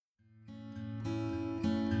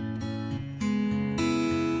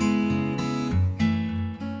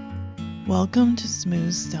Welcome to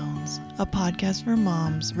Smooth Stones, a podcast for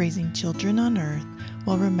moms raising children on earth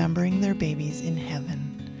while remembering their babies in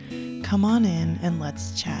heaven. Come on in and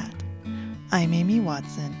let's chat. I'm Amy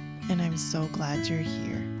Watson, and I'm so glad you're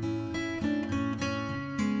here.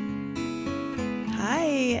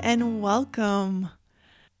 Hi, and welcome.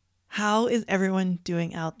 How is everyone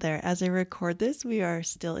doing out there? As I record this, we are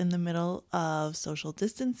still in the middle of social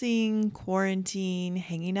distancing, quarantine,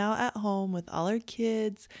 hanging out at home with all our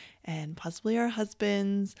kids and possibly our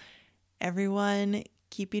husbands, everyone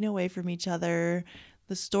keeping away from each other.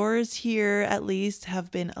 The stores here at least have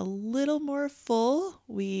been a little more full.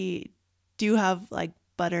 We do have like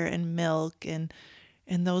butter and milk and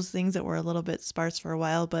those things that were a little bit sparse for a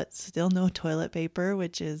while, but still no toilet paper,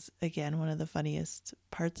 which is, again, one of the funniest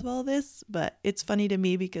parts of all this. But it's funny to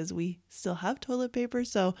me because we still have toilet paper.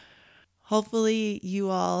 So hopefully you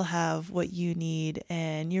all have what you need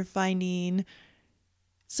and you're finding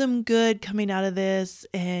some good coming out of this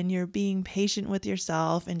and you're being patient with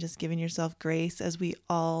yourself and just giving yourself grace as we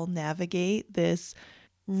all navigate this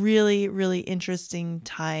really, really interesting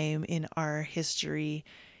time in our history.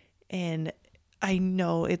 And I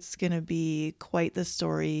know it's going to be quite the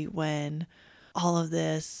story when all of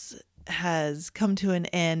this has come to an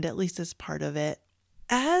end, at least as part of it.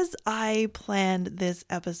 As I planned this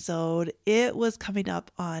episode, it was coming up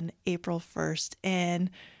on April 1st, and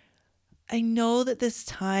I know that this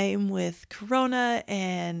time with Corona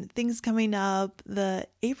and things coming up, the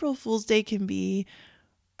April Fool's Day can be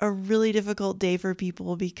a really difficult day for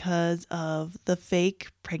people because of the fake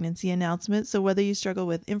pregnancy announcement. So whether you struggle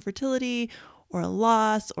with infertility or a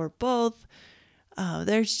loss or both,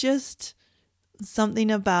 there's just something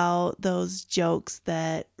about those jokes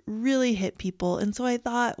that really hit people. And so I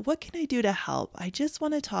thought, what can I do to help? I just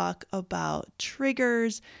want to talk about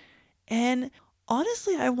triggers. And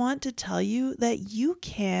honestly, I want to tell you that you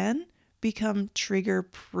can become trigger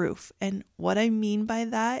proof. And what I mean by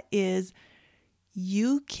that is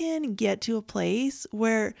you can get to a place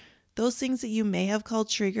where those things that you may have called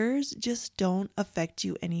triggers just don't affect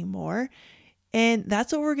you anymore. And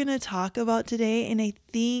that's what we're going to talk about today. And I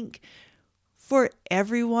think for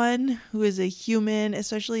everyone who is a human,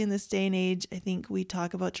 especially in this day and age, I think we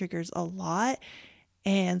talk about triggers a lot.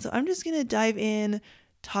 And so I'm just going to dive in,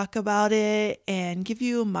 talk about it, and give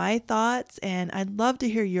you my thoughts. And I'd love to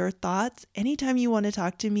hear your thoughts. Anytime you want to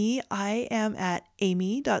talk to me, I am at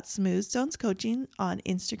amy.smoothstonescoaching on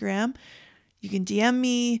Instagram. You can DM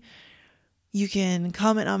me. You can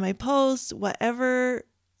comment on my posts, whatever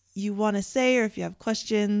you want to say, or if you have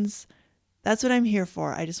questions. That's what I'm here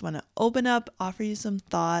for. I just want to open up, offer you some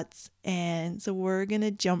thoughts. And so we're going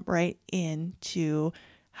to jump right into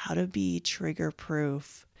how to be trigger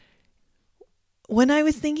proof. When I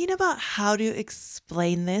was thinking about how to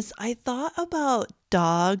explain this, I thought about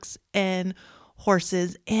dogs and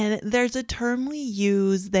horses. And there's a term we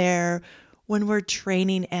use there when we're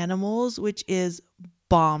training animals, which is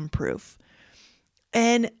bomb proof.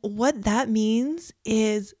 And what that means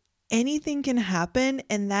is anything can happen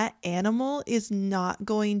and that animal is not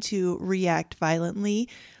going to react violently.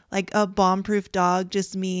 Like a bomb-proof dog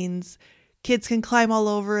just means kids can climb all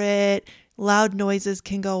over it, loud noises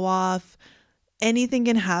can go off, anything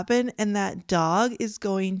can happen, and that dog is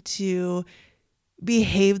going to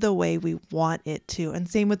behave the way we want it to. And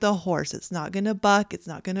same with the horse. It's not going to buck, it's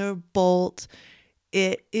not going to bolt.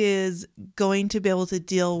 It is going to be able to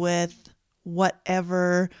deal with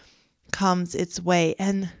whatever comes its way.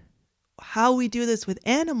 And how we do this with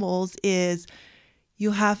animals is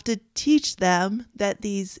you have to teach them that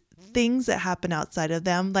these things that happen outside of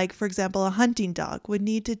them, like for example, a hunting dog would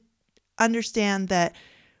need to understand that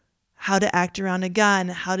how to act around a gun,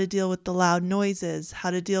 how to deal with the loud noises,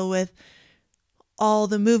 how to deal with all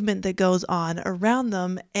the movement that goes on around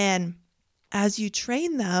them. And as you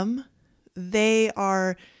train them, they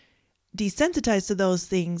are desensitized to those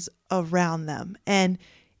things around them. And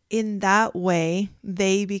in that way,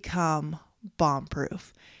 they become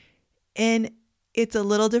bomb-proof. And it's a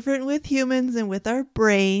little different with humans and with our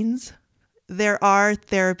brains. There are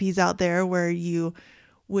therapies out there where you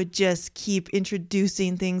would just keep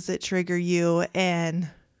introducing things that trigger you and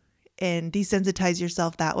desensitize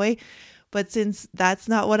yourself that way. But since that's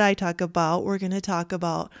not what I talk about, we're going to talk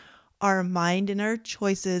about our mind and our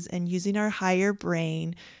choices and using our higher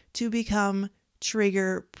brain to become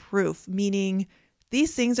trigger proof, meaning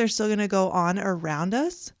these things are still going to go on around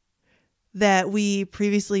us that we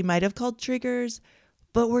previously might have called triggers,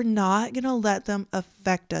 but we're not going to let them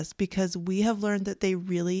affect us because we have learned that they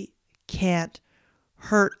really can't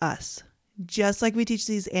hurt us. Just like we teach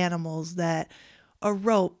these animals that a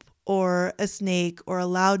rope or a snake or a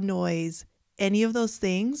loud noise, any of those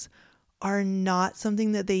things are not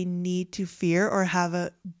something that they need to fear or have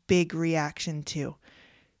a big reaction to.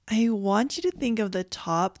 I want you to think of the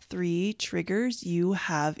top 3 triggers you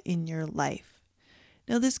have in your life.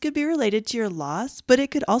 Now, this could be related to your loss, but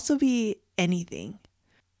it could also be anything.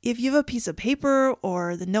 If you have a piece of paper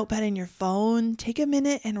or the notepad in your phone, take a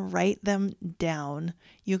minute and write them down.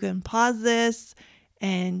 You can pause this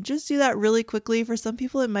and just do that really quickly. For some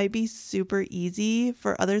people, it might be super easy.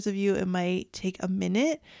 For others of you, it might take a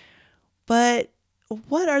minute. But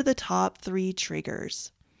what are the top 3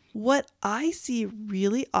 triggers? What I see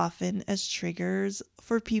really often as triggers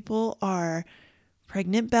for people are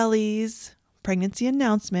pregnant bellies, pregnancy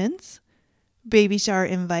announcements, baby shower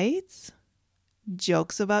invites,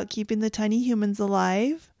 jokes about keeping the tiny humans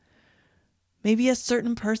alive, maybe a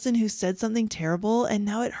certain person who said something terrible and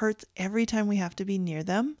now it hurts every time we have to be near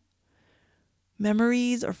them,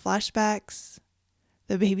 memories or flashbacks,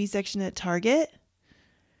 the baby section at Target,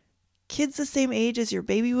 kids the same age as your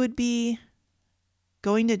baby would be,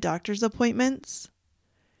 going to doctor's appointments,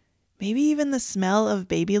 maybe even the smell of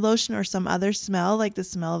baby lotion or some other smell like the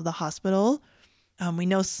smell of the hospital. We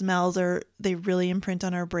know smells they really imprint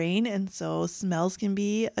on our brain, and so smells can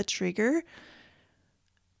be a trigger.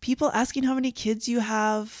 People asking how many kids you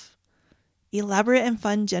have, elaborate and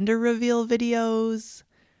fun gender reveal videos,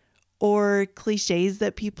 or cliches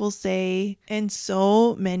that people say, and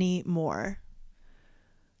so many more.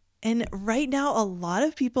 And right now, a lot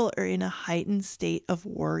of people are in a heightened state of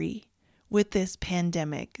worry with this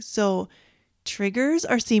pandemic. So triggers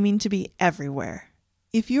are seeming to be everywhere.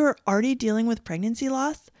 If you're already dealing with pregnancy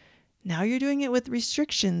loss, now you're doing it with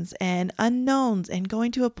restrictions and unknowns and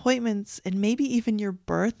going to appointments and maybe even your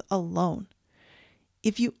birth alone.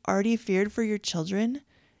 If you already feared for your children,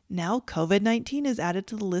 now COVID-19 is added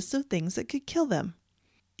to the list of things that could kill them.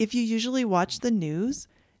 If you usually watch the news,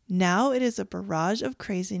 now it is a barrage of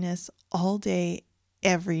craziness all day,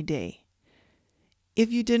 every day.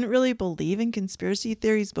 If you didn't really believe in conspiracy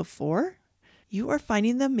theories before, you are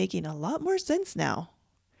finding them making a lot more sense now.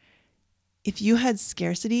 If you had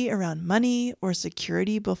scarcity around money or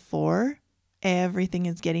security before, everything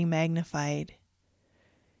is getting magnified.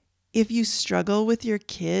 If you struggle with your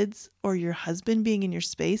kids or your husband being in your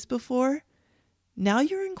space before, now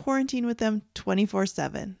you're in quarantine with them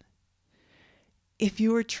 24/7. If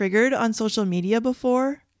you were triggered on social media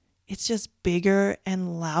before, it's just bigger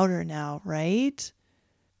and louder now, right?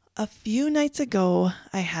 A few nights ago,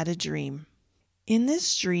 I had a dream. In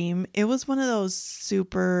this dream, it was one of those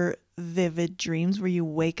super vivid dreams where you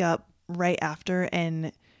wake up right after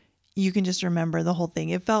and you can just remember the whole thing.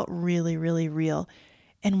 It felt really, really real.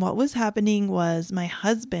 And what was happening was my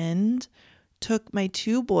husband took my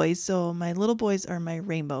 2 boys, so my little boys are my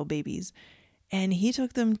rainbow babies, and he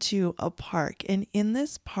took them to a park. And in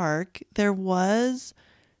this park, there was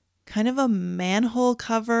kind of a manhole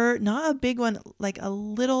cover, not a big one, like a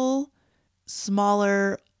little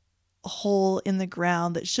smaller hole in the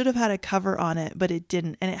ground that should have had a cover on it, but it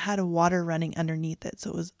didn't. And it had water running underneath it.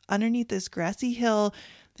 So it was underneath this grassy hill.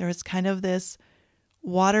 There was kind of this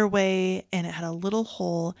waterway and it had a little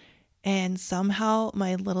hole. And somehow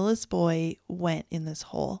my littlest boy went in this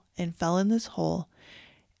hole and fell in this hole.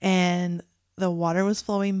 And the water was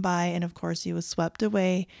flowing by. And of course, he was swept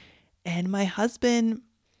away. And my husband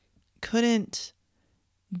couldn't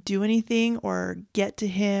do anything or get to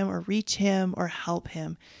him or reach him or help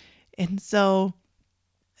him. And so,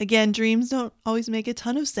 again, dreams don't always make a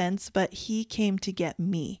ton of sense, but he came to get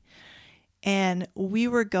me. And we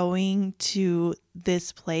were going to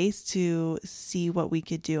this place to see what we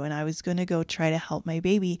could do. And I was going to go try to help my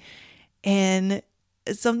baby. And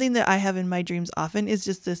something that I have in my dreams often is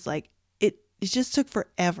just this, like, it just took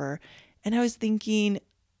forever. And I was thinking,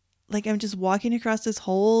 like, I'm just walking across this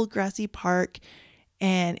whole grassy park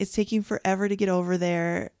and it's taking forever to get over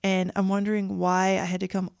there. And I'm wondering why I had to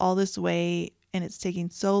come all this way and it's taking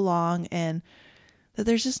so long, and that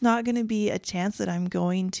there's just not going to be a chance that I'm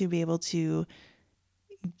going to be able to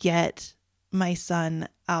get my son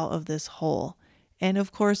out of this hole. And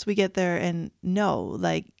of course we get there and no,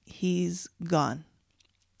 like, he's gone.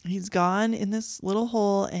 He's gone in this little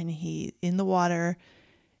hole and he in the water,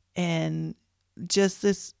 and just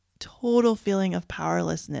this total feeling of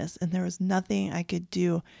powerlessness, and there was nothing I could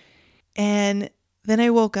do. And then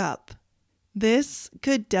I woke up. This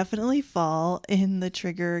could definitely fall in the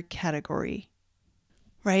trigger category,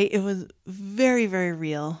 right? It was very, very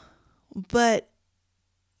real. But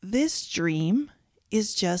this dream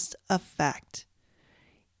is just a fact.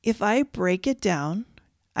 If I break it down,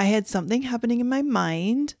 I had something happening in my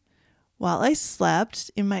mind while I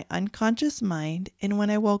slept, in my unconscious mind, and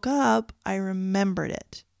when I woke up, I remembered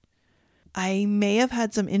it. I may have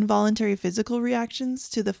had some involuntary physical reactions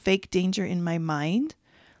to the fake danger in my mind,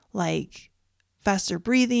 like faster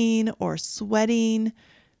breathing or sweating.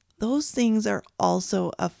 Those things are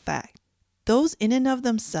also a fact. Those in and of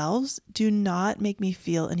themselves do not make me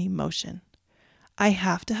feel an emotion. I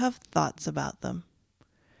have to have thoughts about them.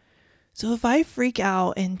 So if I freak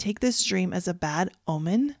out and take this dream as a bad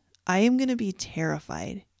omen, I am going to be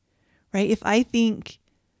terrified, right? If I think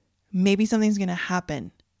maybe something's going to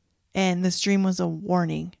happen and this dream was a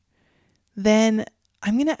warning, then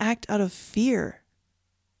I'm going to act out of fear.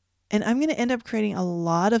 And I'm going to end up creating a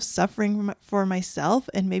lot of suffering for myself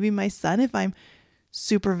and maybe my son if I'm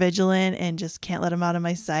super vigilant and just can't let him out of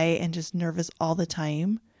my sight and just nervous all the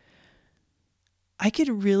time. I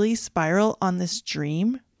could really spiral on this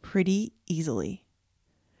dream pretty easily.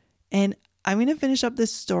 And I'm going to finish up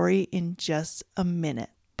this story in just a minute.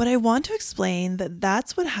 But I want to explain that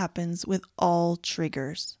that's what happens with all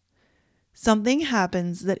triggers. Something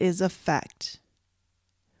happens that is a fact.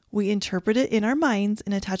 We interpret it in our minds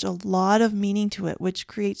and attach a lot of meaning to it, which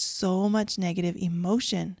creates so much negative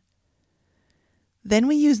emotion. Then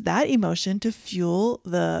we use that emotion to fuel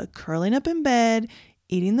the curling up in bed,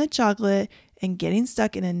 eating the chocolate, and getting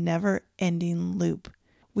stuck in a never-ending loop.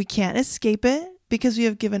 We can't escape it because we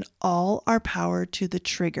have given all our power to the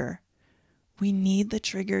trigger. We need the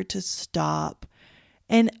trigger to stop.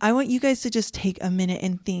 And I want you guys to just take a minute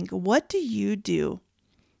and think, what do you do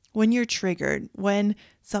when you're triggered? When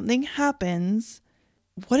something happens,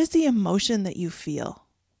 what is the emotion that you feel?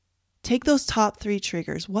 Take those top 3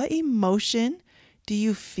 triggers. What emotion do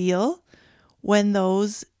you feel when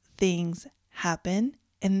those things happen?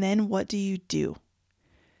 And then what do you do?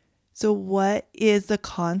 So what is the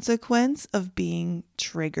consequence of being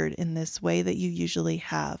triggered in this way that you usually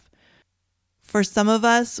have? For some of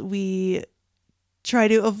us, we try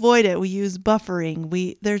to avoid it. We use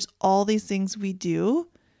buffering. There's all these things we do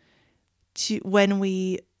when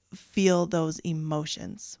we feel those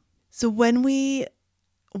emotions. So when we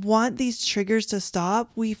want these triggers to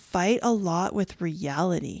stop, we fight a lot with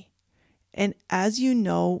reality. And as you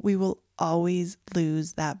know, we will always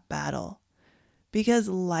lose that battle because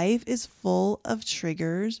life is full of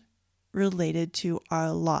triggers related to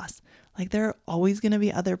our loss. Like there are always going to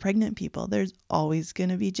be other pregnant people. There's always going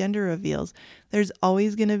to be gender reveals. There's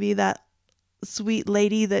always going to be that sweet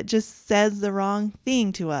lady that just says the wrong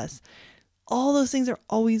thing to us. All those things are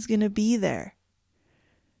always going to be there.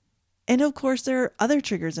 And of course, there are other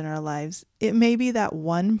triggers in our lives. It may be that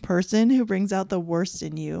one person who brings out the worst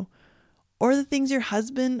in you, or the things your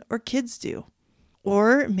husband or kids do,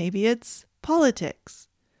 or maybe it's politics.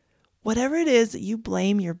 Whatever it is that you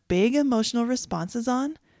blame your big emotional responses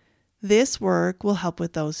on, this work will help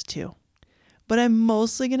with those too. But I'm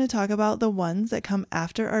mostly going to talk about the ones that come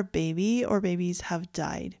after our baby or babies have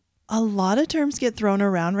died. A lot of terms get thrown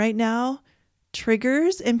around right now.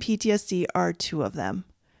 Triggers and PTSD are 2 of them.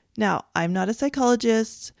 Now, I'm not a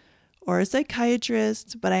psychologist or a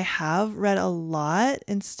psychiatrist, but I have read a lot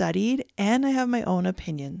and studied, and I have my own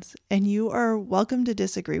opinions, and you are welcome to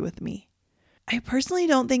disagree with me. I personally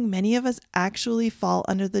don't think many of us actually fall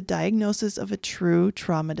under the diagnosis of a true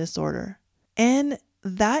trauma disorder. And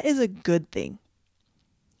that is a good thing.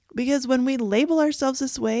 Because when we label ourselves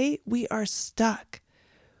this way, we are stuck.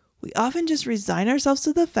 We often just resign ourselves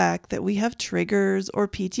to the fact that we have triggers or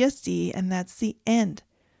PTSD, and that's the end.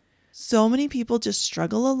 So many people just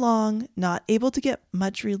struggle along, not able to get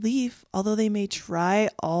much relief, although they may try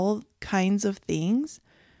all kinds of things,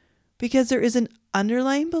 because there is an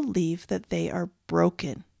underlying belief that they are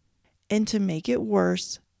broken. And to make it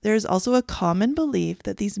worse, there is also a common belief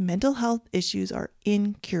that these mental health issues are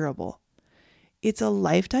incurable. It's a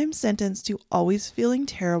lifetime sentence to always feeling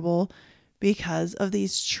terrible because of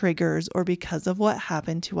these triggers or because of what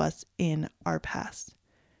happened to us in our past.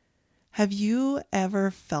 Have you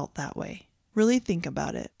ever felt that way? Really think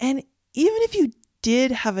about it. And even if you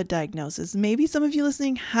did have a diagnosis, maybe some of you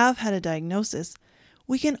listening have had a diagnosis,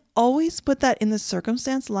 we can always put that in the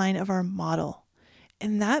circumstance line of our model.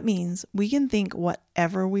 And that means we can think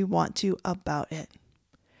whatever we want to about it.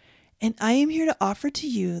 And I am here to offer to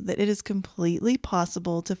you that it is completely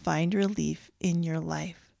possible to find relief in your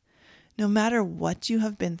life, no matter what you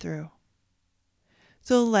have been through.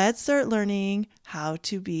 So let's start learning how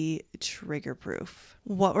to be trigger proof.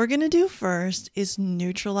 What we're going to do first is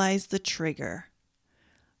neutralize the trigger.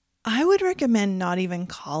 I would recommend not even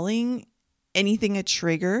calling anything a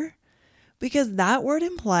trigger, because that word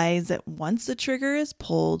implies that once the trigger is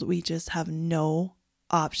pulled, we just have no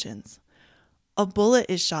options. A bullet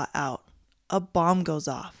is shot out. A bomb goes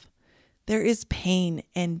off. There is pain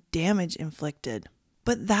and damage inflicted.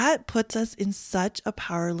 But that puts us in such a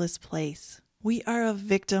powerless place. We are a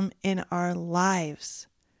victim in our lives.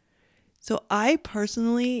 So I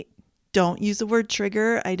personally don't use the word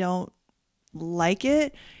trigger. I don't like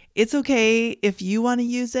it. It's okay if you want to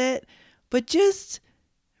use it, but just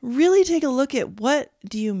really take a look at what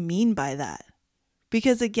do you mean by that?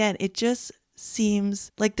 Because again, it just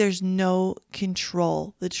seems like there's no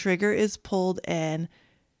control. The trigger is pulled and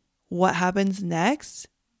what happens next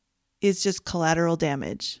is just collateral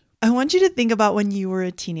damage. I want you to think about when you were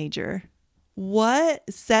a teenager. What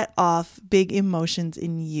set off big emotions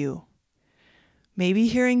in you? Maybe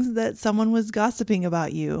hearing that someone was gossiping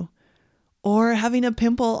about you, or having a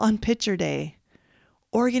pimple on picture day,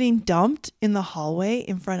 or getting dumped in the hallway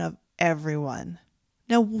in front of everyone.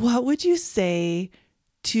 Now, what would you say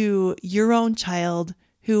to your own child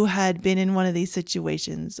who had been in one of these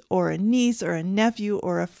situations, or a niece or a nephew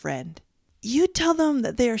or a friend? You tell them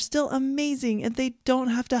that they are still amazing and they don't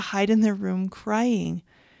have to hide in their room crying,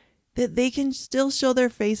 that they can still show their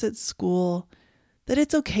face at school, that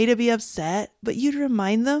it's okay to be upset, but you'd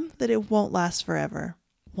remind them that it won't last forever.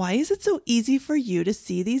 Why is it so easy for you to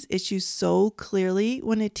see these issues so clearly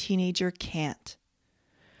when a teenager can't?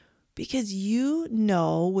 Because you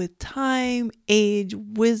know with time, age,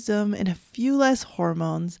 wisdom, and a few less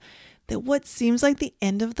hormones that what seems like the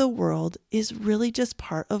end of the world is really just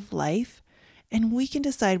part of life, and we can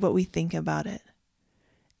decide what we think about it.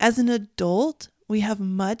 As an adult, we have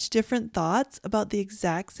much different thoughts about the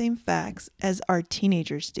exact same facts as our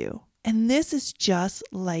teenagers do. And this is just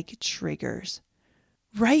like triggers.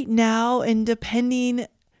 Right now, and depending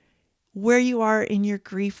where you are in your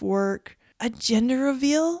grief work, a gender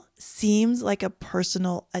reveal seems like a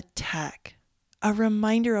personal attack, a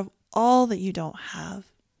reminder of all that you don't have.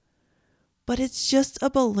 But it's just a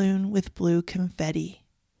balloon with blue confetti.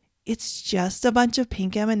 It's just a bunch of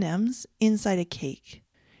pink M&Ms inside a cake.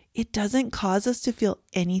 It doesn't cause us to feel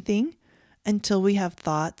anything until we have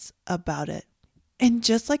thoughts about it. And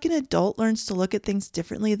just like an adult learns to look at things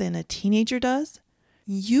differently than a teenager does,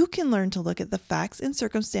 you can learn to look at the facts and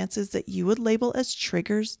circumstances that you would label as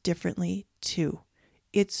triggers differently too.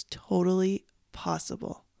 It's totally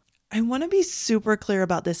possible. I want to be super clear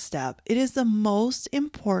about this step. It is the most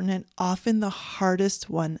important and often the hardest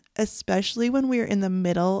one, especially when we are in the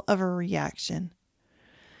middle of a reaction.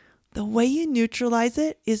 The way you neutralize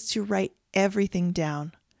it is to write everything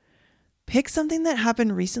down. Pick something that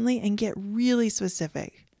happened recently and get really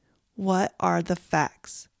specific. What are the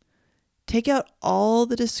facts? Take out all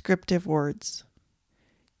the descriptive words.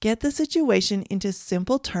 Get the situation into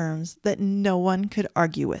simple terms that no one could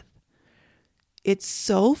argue with. It's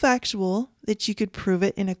so factual that you could prove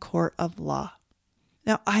it in a court of law.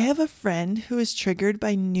 Now, I have a friend who is triggered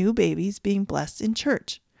by new babies being blessed in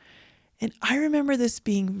church. And I remember this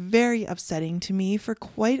being very upsetting to me for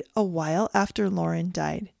quite a while after Lauren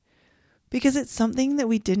died, because it's something that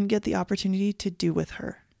we didn't get the opportunity to do with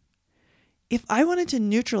her. If I wanted to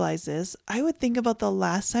neutralize this, I would think about the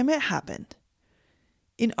last time it happened.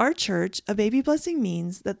 In our church, a baby blessing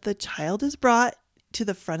means that the child is brought to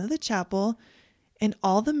the front of the chapel and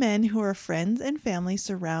all the men who are friends and family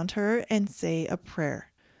surround her and say a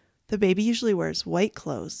prayer. The baby usually wears white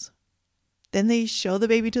clothes. Then they show the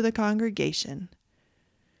baby to the congregation.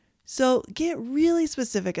 So get really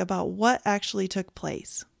specific about what actually took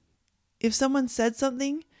place. If someone said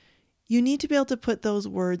something, you need to be able to put those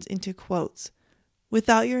words into quotes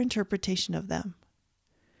without your interpretation of them.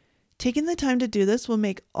 Taking the time to do this will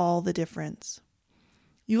make all the difference.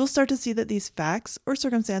 You will start to see that these facts or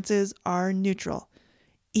circumstances are neutral.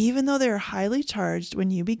 Even though they are highly charged when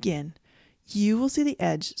you begin, you will see the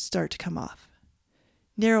edge start to come off.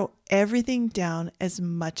 Narrow everything down as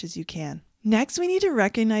much as you can. Next, we need to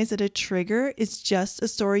recognize that a trigger is just a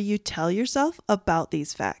story you tell yourself about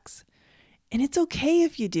these facts. And it's okay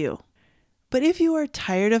if you do. But if you are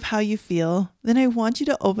tired of how you feel, then I want you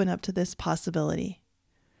to open up to this possibility.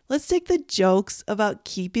 Let's take the jokes about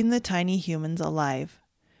keeping the tiny humans alive.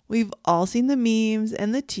 We've all seen the memes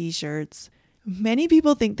and the t-shirts. Many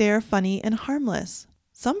people think they are funny and harmless.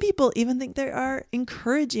 Some people even think they are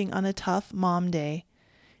encouraging on a tough mom day.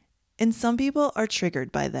 And some people are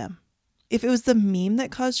triggered by them. If it was the meme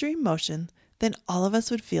that caused your emotion, then all of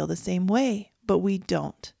us would feel the same way, but we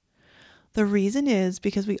don't. The reason is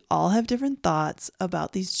because we all have different thoughts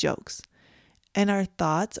about these jokes, and our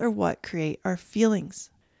thoughts are what create our feelings.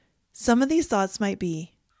 Some of these thoughts might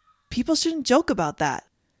be, people shouldn't joke about that.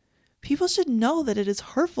 People should know that it is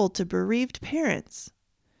hurtful to bereaved parents.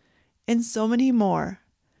 And so many more.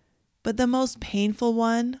 But the most painful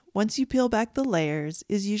one, once you peel back the layers,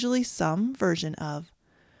 is usually some version of,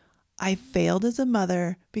 I failed as a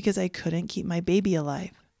mother because I couldn't keep my baby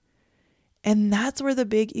alive. And that's where the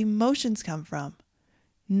big emotions come from.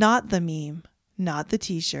 Not the meme, not the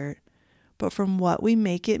t-shirt, but from what we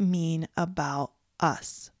make it mean about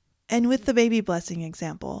us. And with the baby blessing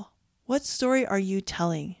example, what story are you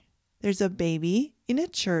telling? There's a baby in a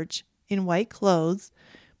church in white clothes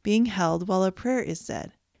being held while a prayer is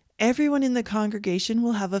said. Everyone in the congregation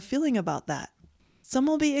will have a feeling about that. Some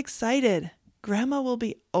will be excited. Grandma will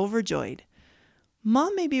be overjoyed.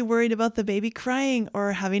 Mom may be worried about the baby crying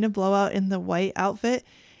or having a blowout in the white outfit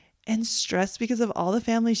and stressed because of all the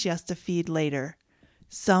family she has to feed later.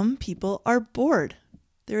 Some people are bored.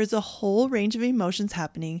 There is a whole range of emotions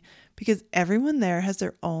happening because everyone there has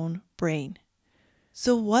their own brain.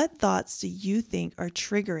 So what thoughts do you think are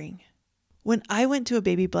triggering? When I went to a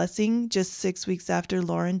baby blessing just 6 weeks after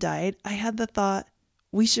Lauren died, I had the thought,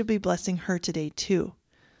 we should be blessing her today too.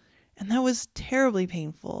 And that was terribly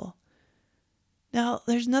painful. Now,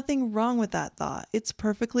 there's nothing wrong with that thought. It's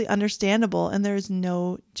perfectly understandable and there is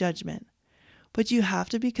no judgment. But you have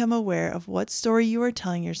to become aware of what story you are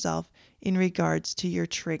telling yourself in regards to your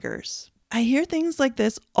triggers. I hear things like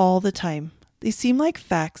this all the time. They seem like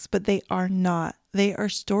facts, but they are not. They are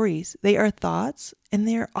stories. They are thoughts, and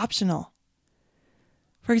they are optional.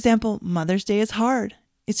 For example, Mother's Day is hard.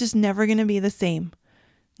 It's just never going to be the same.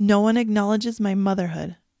 No one acknowledges my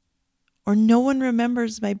motherhood. Or no one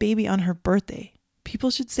remembers my baby on her birthday.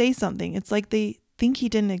 People should say something. It's like they think he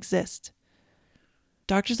didn't exist.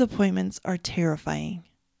 Doctor's appointments are terrifying.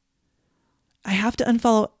 I have to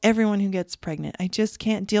unfollow everyone who gets pregnant. I just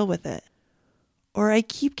can't deal with it. Or I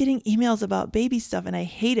keep getting emails about baby stuff and I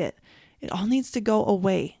hate it. It all needs to go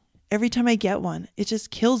away. Every time I get one, it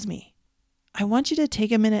just kills me. I want you to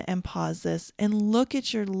take a minute and pause this and look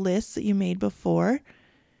at your lists that you made before.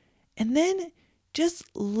 And then just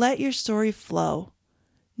let your story flow.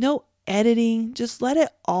 No editing, just let it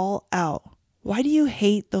all out. Why do you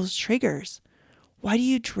hate those triggers? Why do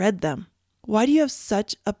you dread them? Why do you have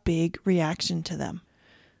such a big reaction to them?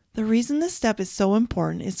 The reason this step is so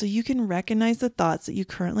important is so you can recognize the thoughts that you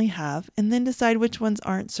currently have and then decide which ones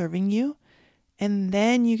aren't serving you, and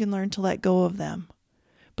then you can learn to let go of them.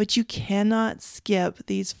 But you cannot skip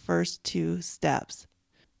these first 2 steps.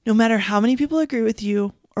 No matter how many people agree with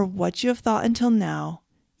you or what you have thought until now,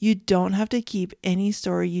 you don't have to keep any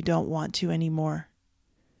story you don't want to anymore.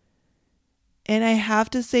 And I have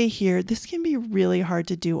to say here, this can be really hard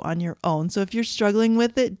to do on your own. So if you're struggling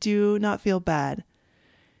with it, do not feel bad.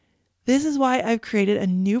 This is why I've created a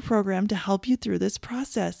new program to help you through this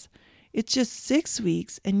process. It's just 6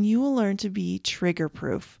 weeks and you will learn to be trigger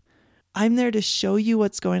proof. I'm there to show you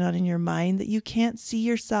what's going on in your mind that you can't see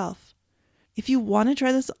yourself. If you want to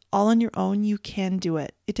try this all on your own, you can do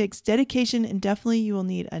it. It takes dedication and definitely you will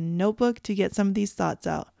need a notebook to get some of these thoughts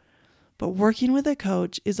out. But working with a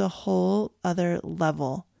coach is a whole other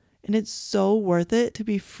level, and it's so worth it to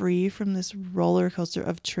be free from this roller coaster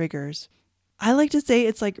of triggers. I like to say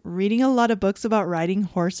it's like reading a lot of books about riding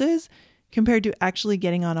horses compared to actually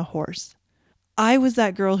getting on a horse. I was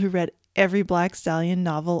that girl who read every Black Stallion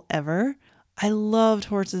novel ever. I loved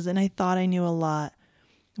horses and I thought I knew a lot,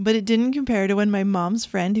 but it didn't compare to when my mom's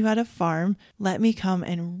friend who had a farm let me come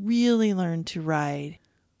and really learn to ride.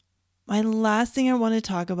 My last thing I want to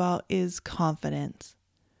talk about is confidence.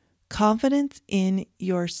 Confidence in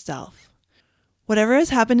yourself. Whatever has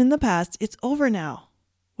happened in the past, it's over now.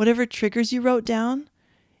 Whatever triggers you wrote down,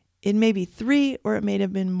 it may be 3 or it may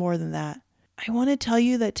have been more than that. I want to tell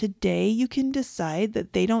you that today you can decide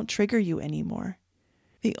that they don't trigger you anymore.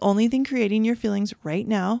 The only thing creating your feelings right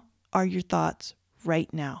now are your thoughts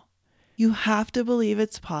right now. You have to believe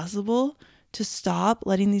it's possible to stop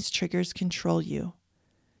letting these triggers control you.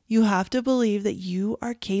 You have to believe that you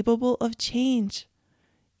are capable of change.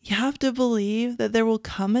 You have to believe that there will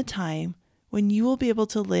come a time when you will be able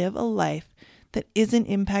to live a life that isn't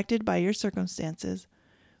impacted by your circumstances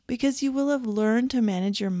because you will have learned to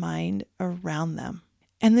manage your mind around them.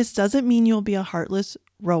 And this doesn't mean you'll be a heartless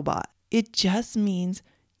robot. It just means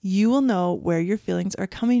you will know where your feelings are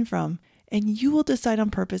coming from and you will decide on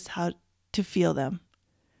purpose how to feel them.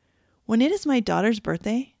 When it is my daughter's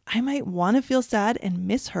birthday, I might want to feel sad and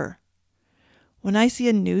miss her. When I see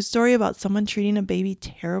a news story about someone treating a baby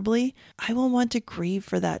terribly, I will want to grieve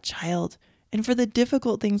for that child and for the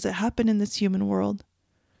difficult things that happen in this human world.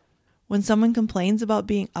 When someone complains about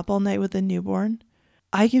being up all night with a newborn,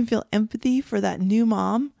 I can feel empathy for that new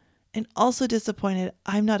mom and also disappointed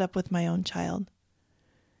I'm not up with my own child.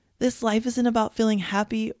 This life isn't about feeling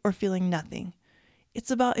happy or feeling nothing.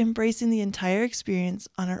 It's about embracing the entire experience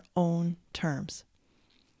on our own terms.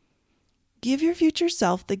 Give your future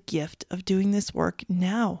self the gift of doing this work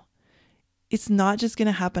now. It's not just going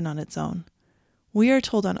to happen on its own. We are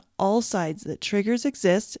told on all sides that triggers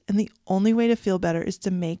exist, and the only way to feel better is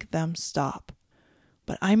to make them stop.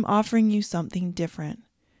 But I'm offering you something different.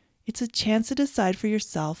 It's a chance to decide for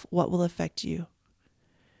yourself what will affect you.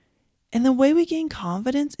 And the way we gain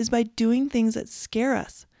confidence is by doing things that scare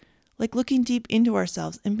us, like looking deep into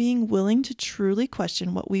ourselves and being willing to truly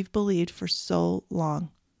question what we've believed for so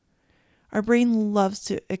long. Our brain loves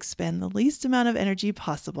to expend the least amount of energy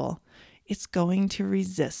possible. It's going to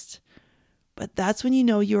resist. But that's when you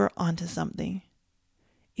know you are onto something.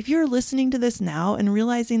 If you're listening to this now and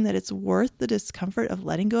realizing that it's worth the discomfort of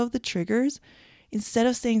letting go of the triggers instead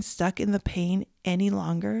of staying stuck in the pain any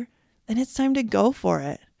longer, then it's time to go for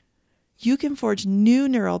it. You can forge new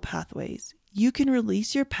neural pathways. You can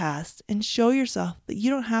release your past and show yourself that you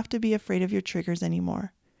don't have to be afraid of your triggers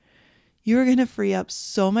anymore. You are going to free up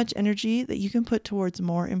so much energy that you can put towards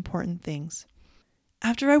more important things.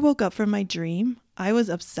 After I woke up from my dream, I was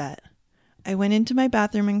upset. I went into my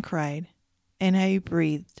bathroom and cried, and I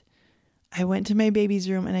breathed. I went to my baby's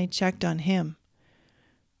room and I checked on him.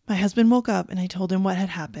 My husband woke up and I told him what had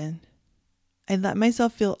happened. I let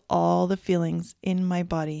myself feel all the feelings in my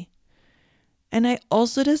body. And I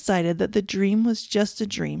also decided that the dream was just a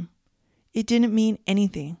dream. It didn't mean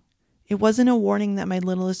anything. It wasn't a warning that my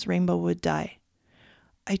littlest rainbow would die.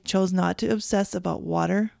 I chose not to obsess about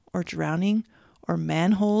water or drowning or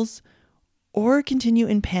manholes or continue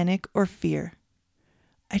in panic or fear.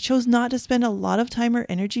 I chose not to spend a lot of time or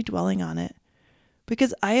energy dwelling on it.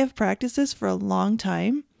 Because I have practiced this for a long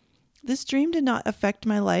time, this dream did not affect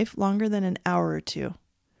my life longer than an hour or two.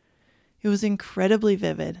 It was incredibly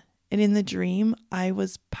vivid. And in the dream, I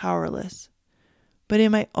was powerless. But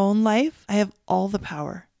in my own life, I have all the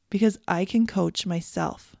power because I can coach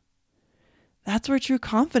myself. That's where true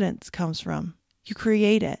confidence comes from. You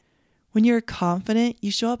create it. When you're confident,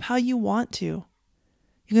 you show up how you want to.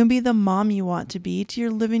 You can be the mom you want to be to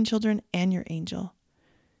your living children and your angel.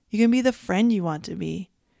 You can be the friend you want to be.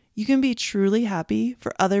 You can be truly happy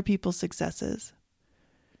for other people's successes.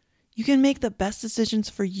 You can make the best decisions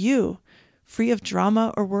for you, free of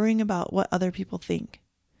drama or worrying about what other people think.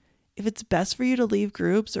 If it's best for you to leave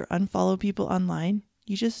groups or unfollow people online,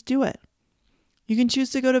 you just do it. You can choose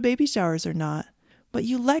to go to baby showers or not, but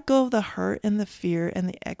you let go of the hurt and the fear and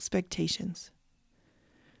the expectations.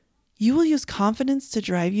 You will use confidence to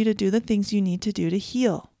drive you to do the things you need to do to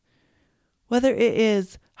heal. Whether it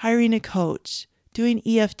is hiring a coach, doing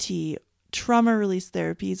EFT, trauma release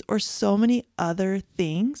therapies, or so many other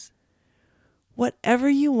things, whatever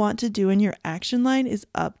you want to do in your action line is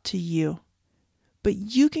up to you. But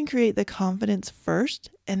you can create the confidence first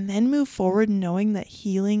and then move forward knowing that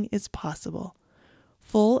healing is possible.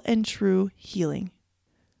 Full and true healing.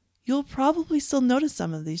 You'll probably still notice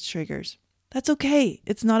some of these triggers. That's okay.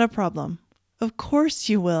 It's not a problem. Of course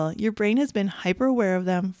you will. Your brain has been hyper aware of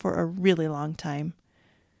them for a really long time.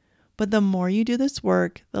 But the more you do this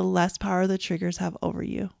work, the less power the triggers have over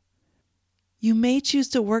you. You may choose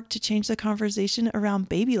to work to change the conversation around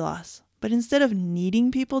baby loss, but instead of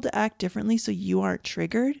needing people to act differently so you aren't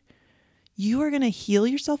triggered, you are going to heal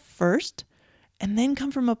yourself first and then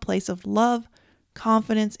come from a place of love,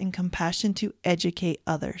 confidence, and compassion to educate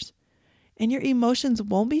others. And your emotions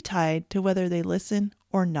won't be tied to whether they listen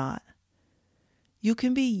or not. You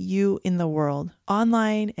can be you in the world,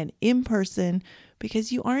 online and in person,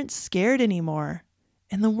 because you aren't scared anymore.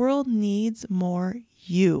 And the world needs more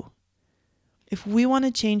you. If we want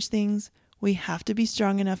to change things, we have to be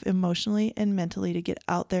strong enough emotionally and mentally to get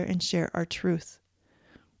out there and share our truth.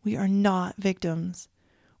 We are not victims.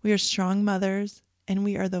 We are strong mothers, and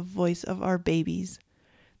we are the voice of our babies.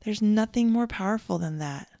 There's nothing more powerful than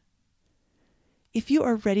that. If you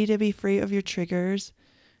are ready to be free of your triggers,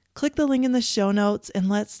 click the link in the show notes and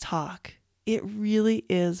let's talk. It really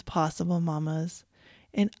is possible, mamas,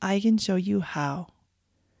 and I can show you how.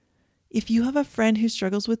 If you have a friend who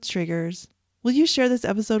struggles with triggers, will you share this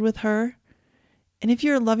episode with her? And if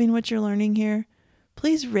you're loving what you're learning here,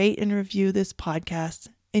 please rate and review this podcast,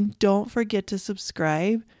 and don't forget to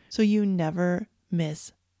subscribe so you never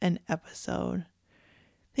miss an episode.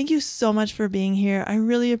 Thank you so much for being here. I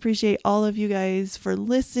really appreciate all of you guys for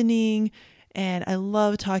listening, and I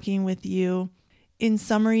love talking with you. In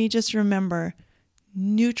summary, just remember,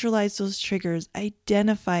 neutralize those triggers,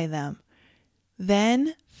 identify them,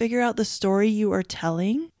 then figure out the story you are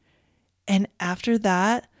telling, and after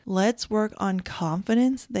that, let's work on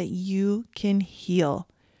confidence that you can heal,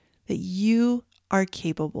 that you are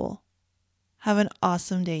capable. Have an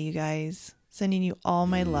awesome day, you guys. Sending you all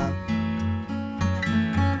my love.